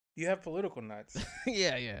You have political nuts.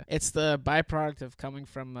 Yeah. It's the byproduct of coming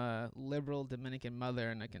from a liberal Dominican mother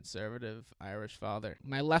and a conservative Irish father.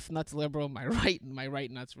 My left nut's liberal, my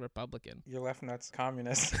right nut's Republican. Your left nut's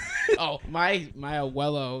communist. Oh, my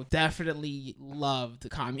abuelo definitely loved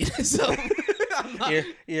communism.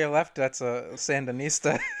 Your left nut's a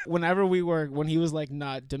Sandinista. When he was like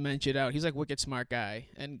not dementia out, he's like wicked smart guy,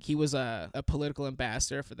 and he was a political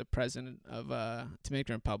ambassador for the president of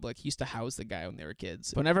Dominican Republic. He used to house the guy when they were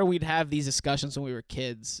kids. Whenever we'd have these discussions when we were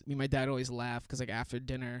kids, me and my dad always laugh because like after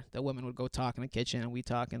dinner, the women would go talk in the kitchen and we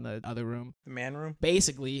talk in the other room. The man room?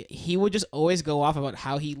 Basically, he would just always go off about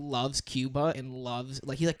how he loves Cuba and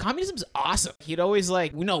he's like, communism's awesome. He'd always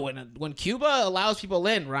like, when Cuba allows people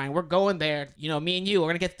in, Ryan, we're going there. Me and you, we're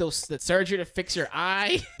gonna get the surgery to fix your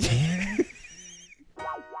eye. The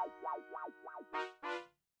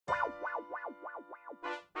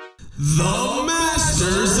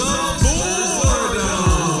Masters of Boredom.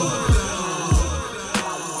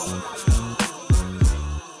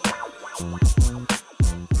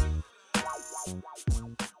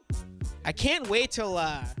 I can't wait till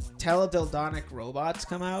teledildonic robots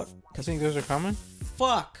come out. You think those are coming?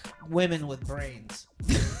 Fuck women with brains.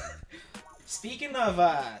 Speaking of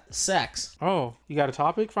sex. Oh, you got a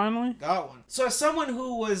topic finally? Got one. So as someone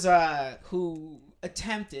who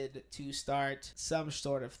attempted to start some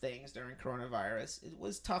sort of things during coronavirus, it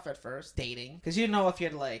was tough at first, dating. Because you didn't know if you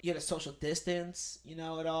had a social distance,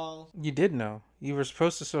 at all. You did know. You were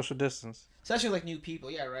supposed to social distance. Especially like new people,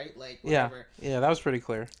 yeah, right? Like whatever. Yeah, that was pretty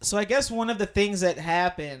clear. So I guess one of the things that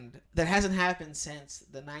happened that hasn't happened since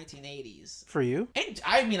the 1980s. For you? And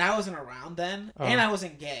I mean, I wasn't around then, and I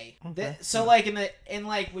wasn't gay. Okay. So like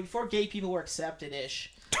before gay people were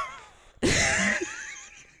accepted-ish.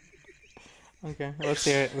 Okay, let's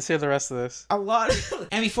hear it. Let's hear the rest of this. A lot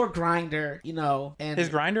and before Grindr, and Is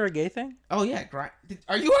Grindr a gay thing? Oh yeah,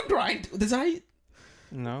 Are you on Grindr?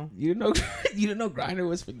 No. You didn't know Grindr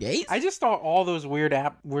was for gays? I just thought all those weird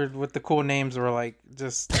with the cool names were like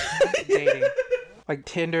just dating. Like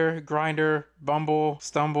Tinder, Grindr, Bumble,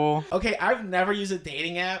 Stumble. Okay, I've never used a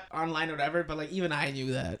dating app online or whatever, but like even I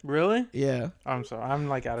knew that. Really? Yeah. I'm sorry. I'm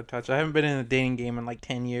like out of touch. I haven't been in a dating game in like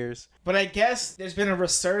 10 years. But I guess there's been a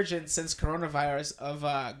resurgence since coronavirus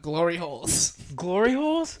of glory holes. Glory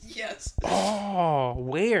holes? Yes. Oh,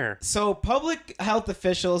 where? So public health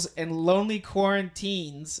officials and lonely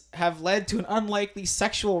quarantines have led to an unlikely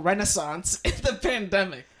sexual renaissance in the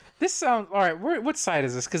pandemic. This sounds... All right, what side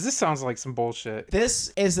is this? Because this sounds like some bullshit.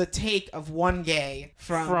 This is the take of one gay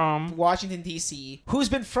from Washington, D.C., who's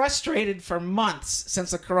been frustrated for months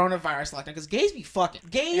since the coronavirus lockdown, because gays be fucking.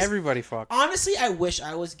 Everybody fuck. Honestly, I wish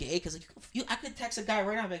I was gay, because I could text a guy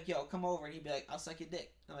right now and be like, yo, come over, and he'd be like, I'll suck your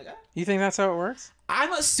dick. I'm like, ah. You think that's how it works?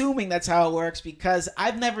 I'm assuming that's how it works, because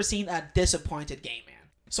I've never seen a disappointed gay man.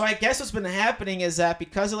 So I guess what's been happening is that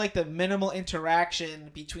because of like the minimal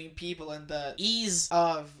interaction between people and the ease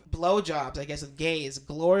of blowjobs, I guess, with gays,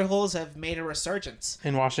 glory holes have made a resurgence.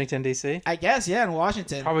 In Washington, D.C.? I guess, yeah, in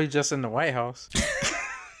Washington. Probably just in the White House.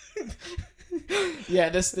 Yeah,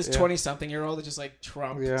 this 20-something-year-old is just like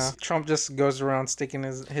Trump. Yeah, Trump just goes around sticking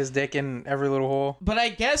his dick in every little hole. But I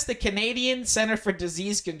guess the Canadian Center for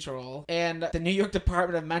Disease Control and the New York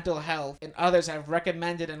Department of Mental Health and others have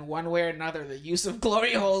recommended in one way or another the use of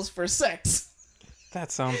glory holes for sex. That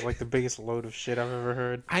sounds like the biggest load of shit I've ever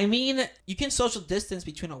heard. I mean, you can social distance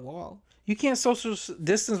between a wall. You can't social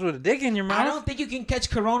distance with a dick in your mouth? I don't think you can catch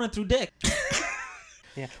corona through dick.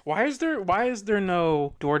 Yeah. Why is there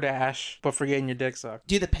no DoorDash but for getting your dick sucked?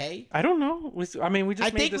 Do they pay? I don't know. We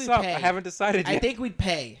just made this up. Pay. I haven't decided yet. I think we'd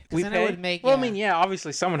pay. We then pay? It would make, well, I mean, yeah,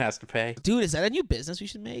 obviously someone has to pay. Dude, is that a new business we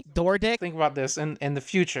should make? Door dick? Think about this. In the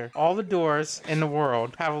future, all the doors in the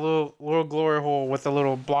world have a little glory hole with a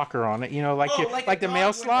little blocker on it. You know, like the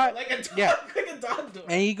mail slot. Like a dog door.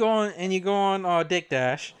 And you go on Dick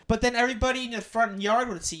Dash. But then everybody in the front yard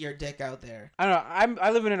would see your dick out there. I don't know.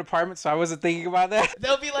 I live in an apartment, so I wasn't thinking about that.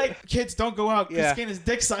 They'll be like, kids, don't go out. He's getting his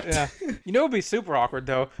dick sucked. Yeah. You know what would be super awkward,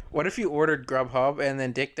 though? What if you ordered Grubhub and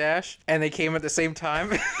then Dick Dash, and they came at the same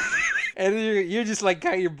time? And you're just like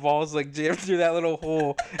got your balls like jammed through that little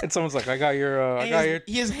hole, and someone's like,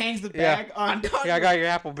 He just hangs the bag on. Yeah, I got your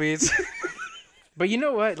Applebee's. But you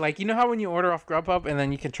know what? Like, you know how when you order off Grubhub and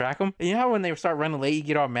then you can track them? And you know how when they start running late, you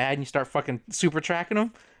get all mad and you start fucking super tracking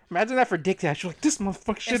them? Imagine that for Dick Dash. You're like, this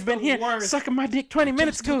motherfucker should have been here sucking my dick 20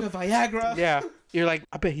 minutes ago. Viagra. Yeah. You're like,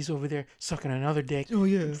 I bet he's over there sucking another dick. Oh,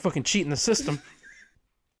 yeah. Fucking cheating the system.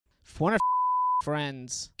 One of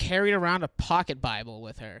friends carried around a pocket Bible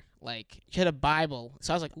with her. Like, she had a Bible.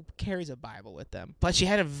 So I was like, who carries a Bible with them? But she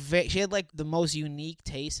had like the most unique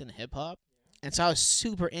taste in hip hop. And so I was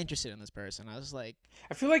super interested in this person. I was like,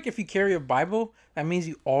 I feel like if you carry a Bible, that means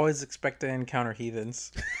you always expect to encounter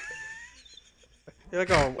heathens. You're like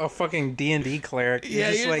a fucking D&D cleric.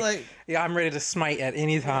 You're just like, yeah, I'm ready to smite at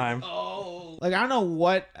any time. like, I don't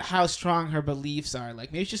know how strong her beliefs are.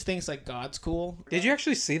 Like, maybe she just thinks, like, God's cool. Did you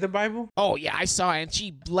actually see the Bible? Oh, yeah, I saw it. And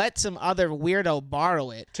she let some other weirdo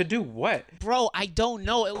borrow it. To do what? Bro, I don't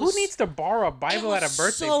know. Who needs to borrow a Bible at a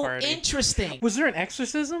birthday party? So interesting. Was there an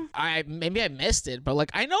exorcism? Maybe I missed it, but,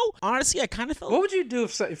 like, I know, honestly, I kind of felt... What would you do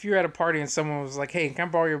if you were at a party and someone was like, hey, can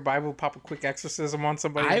I borrow your Bible, pop a quick exorcism on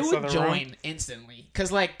somebody in this other room? I would join instantly.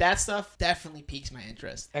 Because, like, that stuff definitely piques my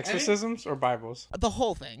interest. Exorcisms or Bibles? The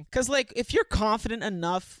whole thing. Because, like, if you're confident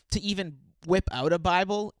enough to even whip out a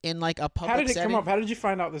Bible in, like, a public setting... How did it come up? How did you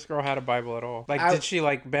find out this girl had a Bible at all? Like, did she,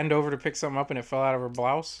 like, bend over to pick something up and it fell out of her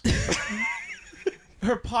blouse?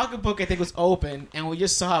 Her pocketbook, I think, was open, and we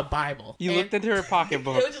just saw a Bible. You looked into her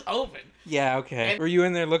pocketbook? It was just open. Yeah, okay. Were you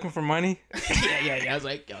in there looking for money? yeah. I was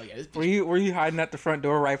like, oh, yeah. Were you hiding at the front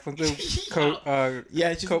door, rifling through coat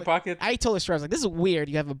pocket? I told her story. I was like, this is weird.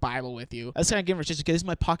 You have a Bible with you. I was kind of giving her shit. This is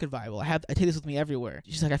my pocket Bible. I take this with me everywhere.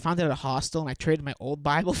 She's like, I found it at a hostel, and I traded my old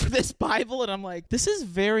Bible for this Bible. And I'm like, this is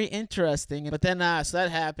very interesting. But then, so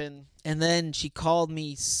that happened. And then she called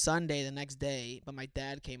me Sunday the next day, but my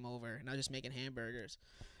dad came over, and I was just making hamburgers.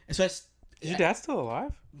 And so Is your dad still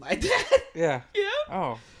alive? My dad? Yeah. Yeah.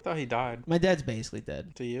 Oh, I thought he died. My dad's basically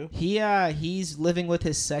dead. To you? He's living with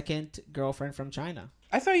his second girlfriend from China.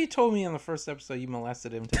 I thought you told me in the first episode you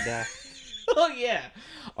molested him to death. Oh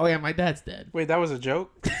yeah, my dad's dead. Wait, that was a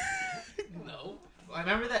joke? No. I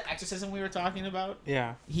remember that exorcism we were talking about?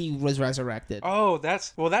 Yeah. He was resurrected. Oh,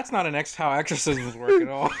 that's not how exorcisms work at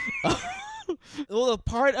all. Well, the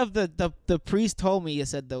part of the priest told me, he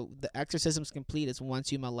said the exorcism's complete is once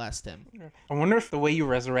you molest him. I wonder if the way you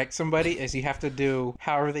resurrect somebody is you have to do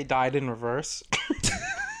however they died in reverse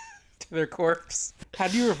to their corpse. How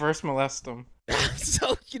do you reverse molest them?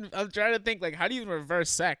 So I'm trying to think, like, how do you reverse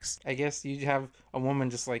sex? I guess you have a woman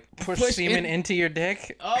just like push semen into your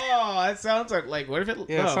dick. Oh, that sounds like what if it?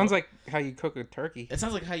 Yeah, it sounds like how you cook a turkey. It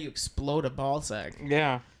sounds like how you explode a ball sack.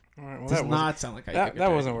 Yeah. All right, well, does not sound like how you cook a turkey.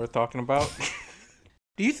 That wasn't worth talking about.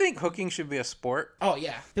 Do you think hooking should be a sport? Oh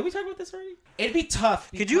yeah. Did we talk about this already? It'd be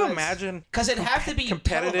tough. Could you imagine? Because it'd have to be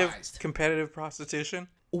competitive prostitution.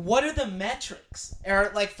 What are the metrics? Or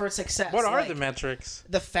like for success? What are the metrics?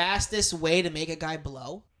 The fastest way to make a guy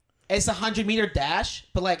blow? It's a 100-meter dash,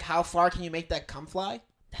 but like how far can you make that cum fly?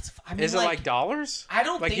 Is it like dollars? I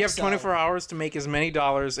don't think so. Like you have 24 hours to make as many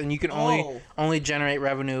dollars, and you can only generate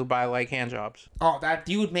revenue by like hand jobs. Oh, that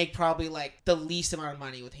you would make probably like the least amount of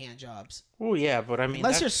money with hand jobs. Oh yeah, but I mean,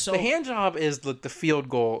 the hand job is the field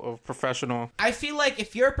goal of professional. I feel like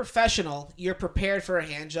if you're a professional, you're prepared for a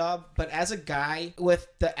hand job, but as a guy with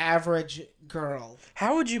the average girl,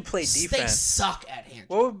 how would you play defense? They suck at hand jobs.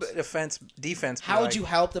 What would defense? How would you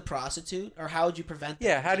help the prostitute, or how would you prevent them?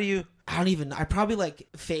 Yeah, how do you? I don't even know. I probably like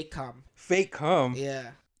fake cum. Fake cum? Yeah.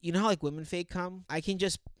 You know how like women fake cum? I can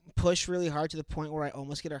just push really hard to the point where I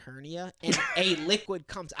almost get a hernia, and a liquid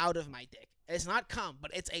comes out of my dick. It's not cum,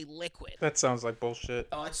 but it's a liquid. That sounds like bullshit.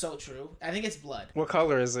 Oh, it's so true. I think it's blood. What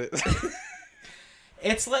color is it?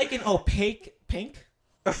 It's like an opaque pink.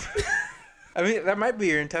 I mean, that might be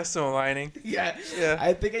your intestinal lining. Yeah.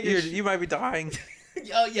 I think you might be dying.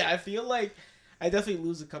 Oh yeah, I feel like I definitely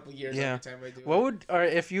lose a couple years every time I do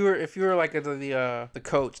it. If you were like the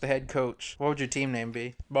coach, the head coach, what would your team name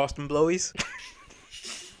be? Boston Blowies?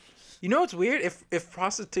 You know what's weird? If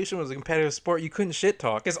prostitution was a competitive sport, you couldn't shit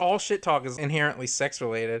talk. Because all shit talk is inherently sex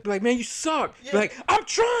related. Be like, man, you suck. Yeah. Be like, I'm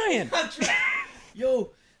trying. Yo.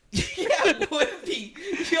 Yeah, it would be.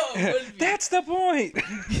 That's the point.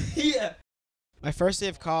 Yeah. My first day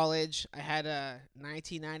of college, I had a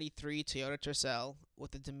 1993 Toyota Tercel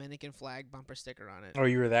with a Dominican flag bumper sticker on it. Oh,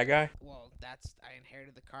 you were that guy? Well, I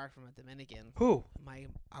inherited the car from a Dominican. Who? My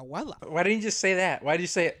abuela. Why didn't you just say that? Why did you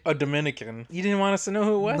say a Dominican? You didn't want us to know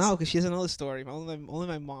who it was? No, because she doesn't know the story. Only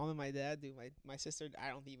my mom and my dad do. My sister, I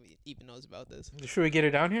don't even knows about this. Should we get her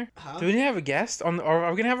down here? Huh? Do we have a guest? Or are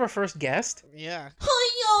we going to have our first guest? Yeah.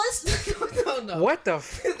 No. What the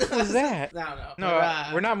f*** was that? No. No,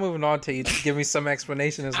 we're not moving on till you give me some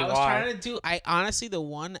explanation as to why. I was trying to do... honestly, the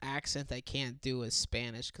one accent I can't do is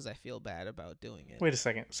Spanish because I feel bad about doing it. Wait a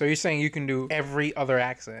second. So you're saying you can do every other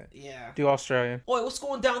accent? Yeah. Do Australian. Oi, what's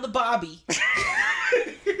going down the Bobby?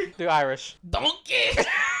 Do Irish. Donkey!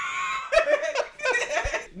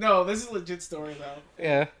 No, this is a legit story though.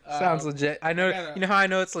 Yeah, sounds legit. I know. You know how I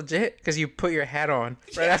know it's legit? Because you put your hat on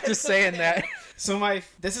right after saying that. So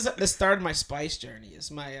this started my spice journey. It's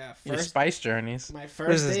my first your spice journeys. My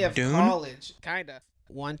first day of college, kinda.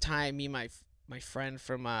 One time, me and my my friend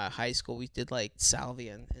from high school. We did like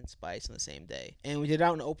salvia and spice on the same day, and we did it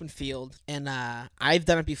out in an open field. And I've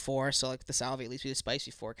done it before, so like the salvia, at least we did spice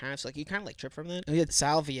before, kind of. So like you kind of like trip from it. And we did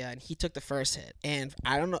salvia, and he took the first hit, and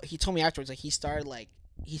I don't know. He told me afterwards like he started like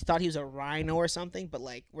he thought he was a rhino or something, but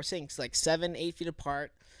like we're saying it's like 7-8 feet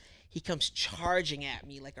apart. He comes charging at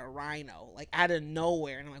me like a rhino, like out of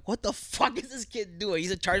nowhere, and I'm like, what the fuck is this kid doing?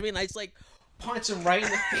 He's charging me, and I just like punch him right in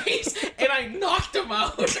the face, and I knocked him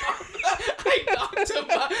out.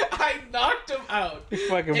 I knocked him out. You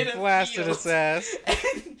fucking blasted his ass.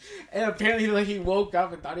 And apparently, like, he woke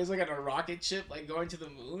up and thought he was like on a rocket ship, like going to the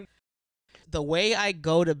moon. The way I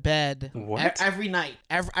go to bed every night,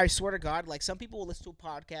 I swear to God, like some people will listen to a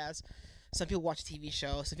podcast, some people watch a TV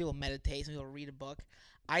show, some people meditate, some people read a book.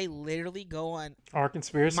 I literally go on Our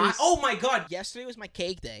Conspiracies. Oh my God! Yesterday was my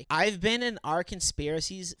cake day. I've been in Our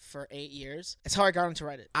Conspiracies for 8 years. That's how I got into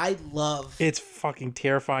Reddit. I love. It's fucking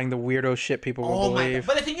terrifying the weirdo shit people will Oh my believe.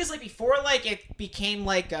 God. But the thing is, like before, like it became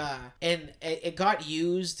like and it got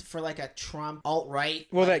used for like a Trump alt-right.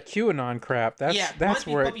 Well, like, that QAnon crap. That's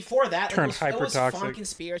where But before that, turned it was hyper-toxic. fun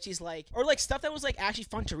conspiracies, like or like stuff that was like actually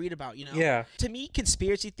fun to read about. You know. Yeah. To me,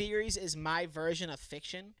 conspiracy theories is my version of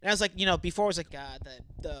fiction. And I was like, you know, before it was like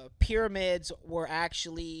the pyramids were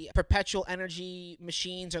actually perpetual energy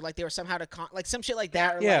machines, or like they were somehow like some shit like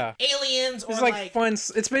that, or Yeah. like aliens, or It's like fun.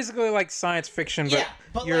 It's basically like science fiction,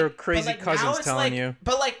 but your like, crazy like, now cousin's it's telling like, you.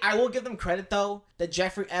 But like, I will give them credit though. The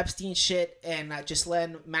Jeffrey Epstein shit and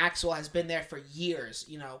Ghislaine Maxwell has been there for years.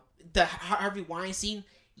 You know, the Harvey Weinstein,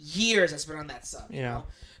 years has been on that stuff. You know?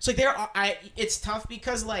 So like there are, it's tough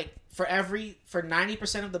because like for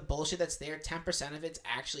 90% of the bullshit that's there, 10% of it's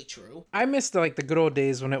actually true. I missed like the good old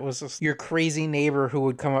days when it was just your crazy neighbor who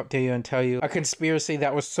would come up to you and tell you a conspiracy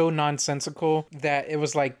that was so nonsensical that it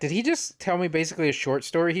was like, did he just tell me basically a short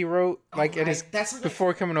story he wrote like in his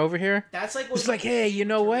before coming over here? That's like it's like, hey, you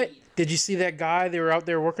know what? Did you see that guy? They were out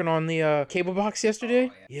there working on the cable box yesterday.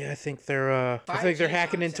 Oh, yeah, I think they're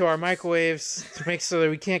hacking into our microwaves to make so that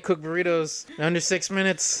we can't cook burritos in under 6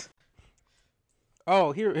 minutes.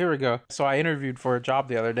 Oh, here we go. So I interviewed for a job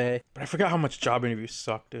the other day, but I forgot how much job interviews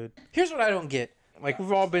suck, dude. Here's what I don't get. Like,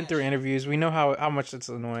 we've all been through interviews. We know how much it's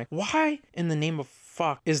annoying. Why, in the name of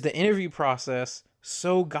fuck, is the interview process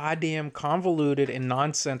so goddamn convoluted and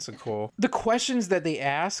nonsensical? The questions that they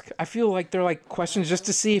ask, I feel like they're like questions just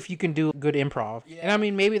to see if you can do good improv. Yeah. And I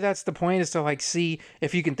mean, maybe that's the point, is to like see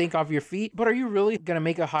if you can think off your feet. But are you really gonna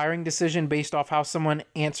make a hiring decision based off how someone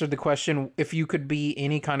answered the question? If you could be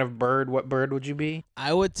any kind of bird, what bird would you be?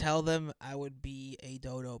 I would tell them I would be a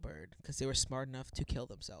dodo bird because they were smart enough to kill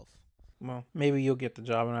themselves. Well, maybe you'll get the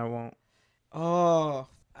job and I won't. Oh,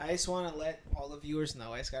 I just want to let all the viewers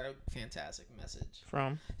know I just got a fantastic message.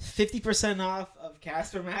 From? 50% off of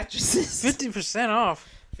Casper mattresses. 50% off?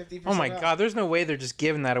 50% Oh my off. God, there's no way they're just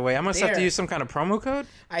giving that away. I must have to use some kind of promo code?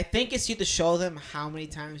 I think it's you to show them how many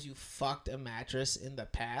times you fucked a mattress in the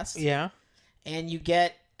past. Yeah. And you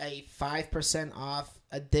get a 5% off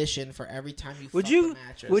addition for every time you fuck a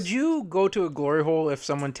mattress. Would you go to a glory hole if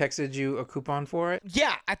someone texted you a coupon for it?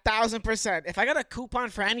 Yeah, 1,000%. If I got a coupon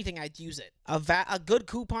for anything, I'd use it. A good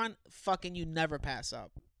coupon, fucking you never pass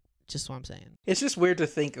up. Just what I'm saying. It's just weird to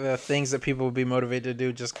think the things that people would be motivated to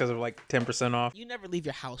do just because of like 10% off. You never leave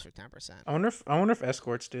your house for 10%. I wonder if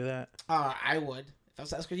escorts do that. I would. If I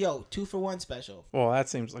was escort, 2-for-1 special. Well, that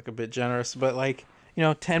seems like a bit generous, but like,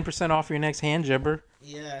 10% off your next hand jibber.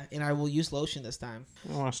 Yeah, and I will use lotion this time.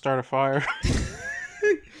 I want to start a fire.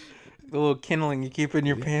 The little kindling you keep in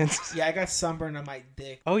your pants. Yeah, I got sunburn on my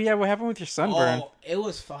dick. Oh yeah, what happened with your sunburn? Oh, it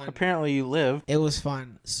was fun. Apparently you live. It was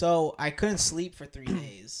fun. So I couldn't sleep for 3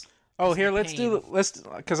 days. Oh, here,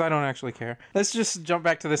 because I don't actually care. Let's just jump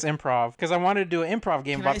back to this improv, because I wanted to do an improv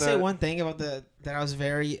game Can I say one thing about that I was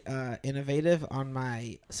very innovative on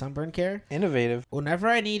my sunburn care? Innovative? Whenever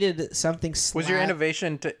I needed something Was your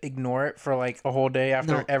innovation to ignore it for like a whole day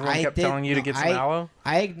after everyone kept telling you to get some aloe?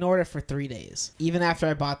 I ignored it for 3 days, even after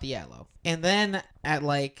I bought the aloe. And then at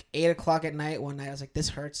like 8 o'clock at night one night, I was like, this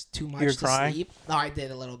hurts too much to sleep. No, I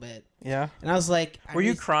did a little bit. Yeah? And I was like... Were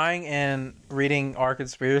you crying and reading Our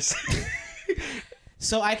Conspiracy?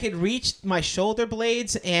 So I could reach my shoulder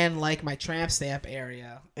blades and like my tramp stamp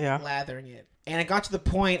area, lathering it. And it got to the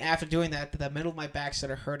point after doing that the middle of my back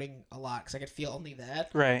started hurting a lot because I could feel only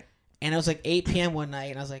that. Right. And it was like 8 p.m. one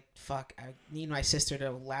night, and I was like, fuck, I need my sister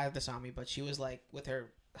to lather this on me. But she was like with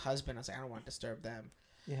her husband. I was like, I don't want to disturb them.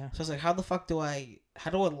 Yeah. So I was like, how do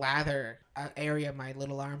I lather an area my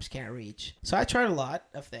little arms can't reach? So I tried a lot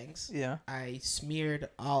of things. Yeah. I smeared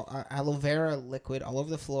aloe vera liquid all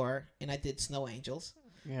over the floor, and I did snow angels.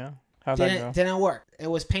 Yeah. How'd that go? Didn't work. It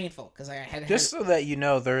was painful because I had Just so that you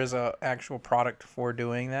know, there is a actual product for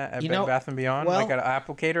doing that at Bed Bath & Beyond, well, like an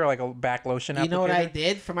applicator, like a back lotion applicator. You know what I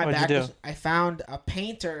did for my What'd back? you do? I found a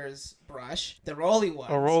painter's brush, the rolly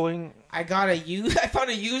one. A rolling, I found a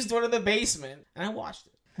used one in the basement, and I washed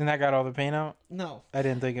it. and that got all the paint out? No. I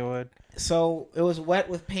didn't think it would. So it was wet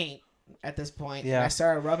with paint at this point. Yeah. And I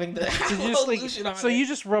started rubbing the lotion on it. You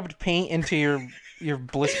just rubbed paint into your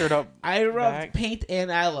blistered up I rubbed back? paint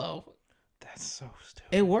and aloe. That's so stupid.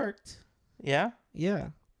 It worked. Yeah? Yeah.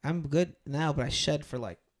 I'm good now, but I shed for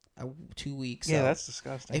like 2 weeks. Yeah, so that's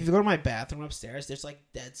disgusting. if you go to my bathroom upstairs, there's like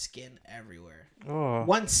dead skin everywhere. Oh.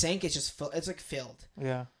 One sink is just it's like filled.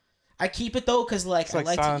 Yeah. I keep it though because like It's I like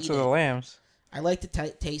like to Silence eat of the it. Lambs. I like to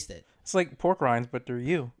taste it. It's like pork rinds, but they're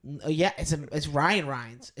you. Yeah, it's Ryan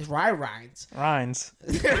rinds. It's rye rinds. Rinds.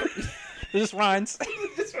 They're just rinds.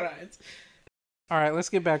 It's rinds. All right, let's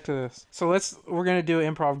get back to this. So we're going to do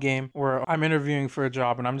an improv game where I'm interviewing for a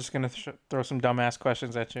job and I'm just going to throw some dumbass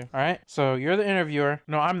questions at you. All right? So you're the interviewer.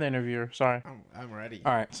 No, I'm the interviewer. Sorry. I'm ready.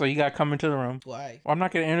 All right. So you got to come into the room. Why? Well, I'm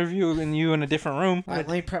not going to interview you in a different room. All right,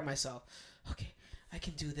 let me prep myself. Okay, I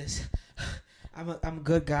can do this. I'm a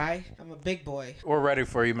good guy. I'm a big boy. We're ready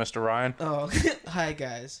for you, Mr. Ryan. Oh, hi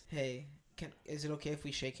guys. Hey, is it okay if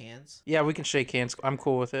we shake hands? Yeah, we can shake hands. I'm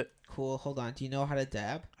cool with it. Cool. Hold on. Do you know how to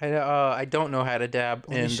dab? I don't know how to dab.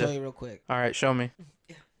 Let me show you real quick. All right, show me.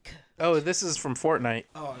 Oh, this is from Fortnite.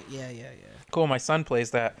 Oh yeah. Cool. My son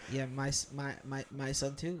plays that. Yeah, my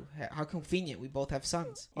son too. How convenient. We both have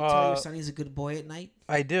sons. You tell your son he's a good boy at night.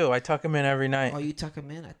 I do. I tuck him in every night. Oh, you tuck him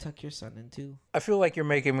in. I tuck your son in too. I feel like you're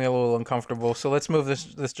making me a little uncomfortable. So let's move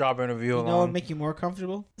this job interview You along. know what would make you more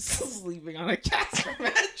comfortable? Sleeping on a Casper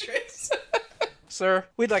mattress. Sir,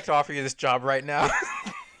 we'd like to offer you this job right now.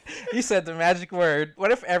 You said the magic word.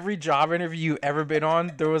 What if every job interview you ever been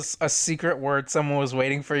on, there was a secret word someone was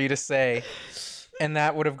waiting for you to say, and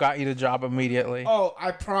that would have got you the job immediately? Oh,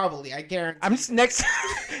 I guarantee. I'm just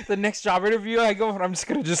the next job interview I go, and I'm just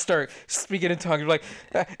gonna start speaking in tongues like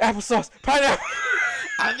applesauce, pineapple.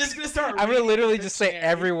 I'm just gonna start. I'm gonna literally just say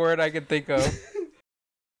every word I can think of.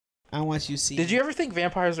 I want you to see. Did you ever think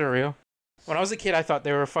vampires are real? When I was a kid, I thought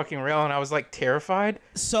they were fucking real, and I was like terrified.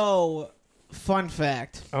 So, fun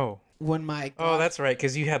fact. Oh. When that's right,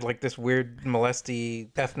 because you had like this weird molesty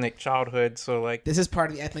ethnic childhood. So like, this is part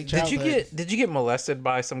of the ethnic childhood. Did you get molested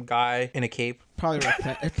by some guy in a cape? Probably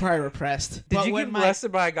repressed. Did you get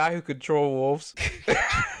molested by a guy who could control wolves?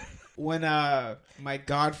 When my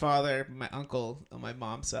godfather, my uncle on my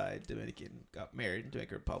mom's side, Dominican, got married in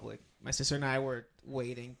Dominican Republic, my sister and I were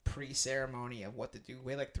waiting pre-ceremony of what to do.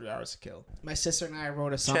 We had like 3 hours to kill. My sister and I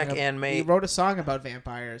wrote a song. We wrote a song about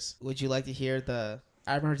vampires. Would you like to hear the?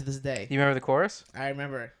 I remember to this day. You remember the chorus? I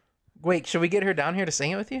remember. Wait, should we get her down here to sing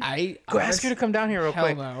it with you? Go ask her to come down here real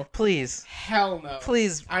quick. No. Please. Hell no.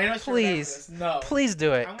 Please. I know. Please. No. Please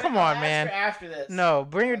do it. Come on, man. After this. No,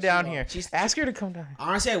 bring her down here. Ask her to come down.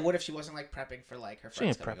 Honestly, I would if she wasn't like prepping for like her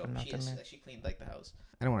friends. She ain't prepping nothing, man. She cleaned like the house.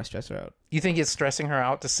 I don't want to stress her out. You think it's stressing her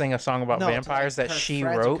out to sing a song about vampires that she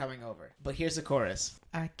wrote? Coming over. But here's the chorus.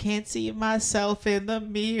 I can't see myself in the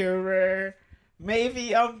mirror.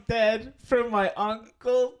 Maybe I'm dead from my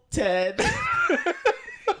Uncle Ted.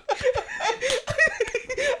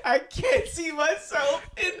 I can't see myself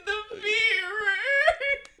in the mirror.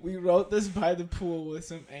 We wrote this by the pool with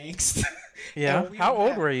some angst. Yeah. How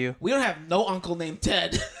old were you? We don't have no uncle named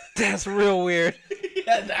Ted. That's real weird.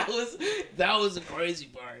 Yeah, that was the crazy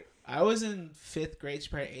part. I was in 5th grade,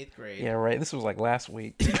 probably 8th grade. Yeah, right. This was like last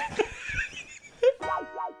week.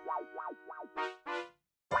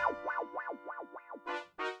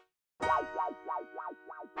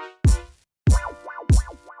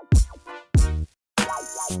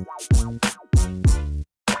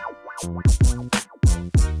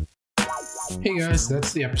 Hey guys,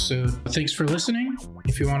 that's the episode. Thanks for listening.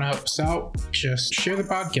 If you want to help us out, just share the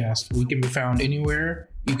podcast. We can be found anywhere.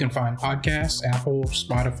 You can find podcasts, Apple,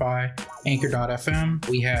 Spotify, Anchor.fm.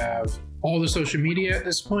 We have all the social media at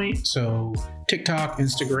this point. So TikTok,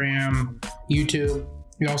 Instagram, YouTube.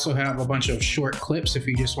 We also have a bunch of short clips if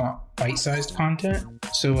you just want bite-sized content.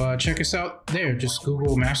 So check us out there. Just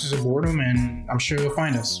Google Masters of Boredom and I'm sure you'll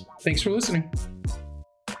find us. Thanks for listening.